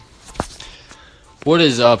What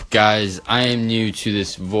is up, guys? I am new to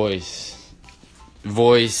this voice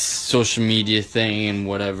social media thing and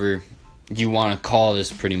whatever you want to call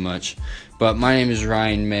this pretty much. But my name is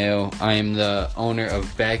Ryan Mayo. I am the owner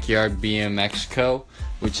of Backyard BMX Co.,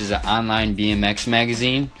 which is an online BMX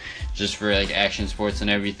magazine just for like action sports and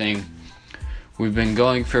everything. We've been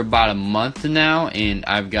going for about a month now, and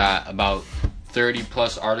I've got about 30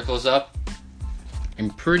 plus articles up.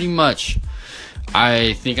 And pretty much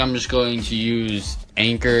I think I'm just going to use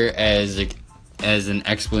Anchor as an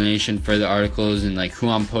explanation for the articles and like who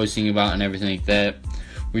I'm posting about and everything like that.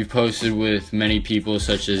 We've posted with many people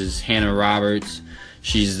such as Hannah Roberts.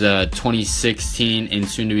 She's the 2016 and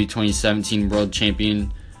soon to be 2017 world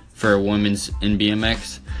champion for women's in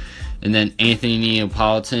BMX. And then Anthony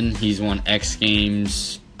Neapolitan, he's won X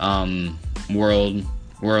Games,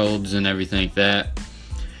 worlds and everything like that.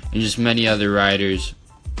 And just many other riders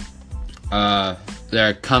that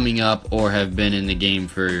are coming up or have been in the game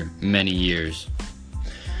for many years.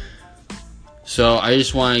 So I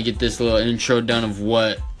just want to get this little intro done of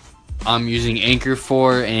what I'm using Anchor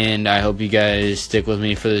for, and I hope you guys stick with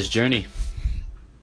me for this journey.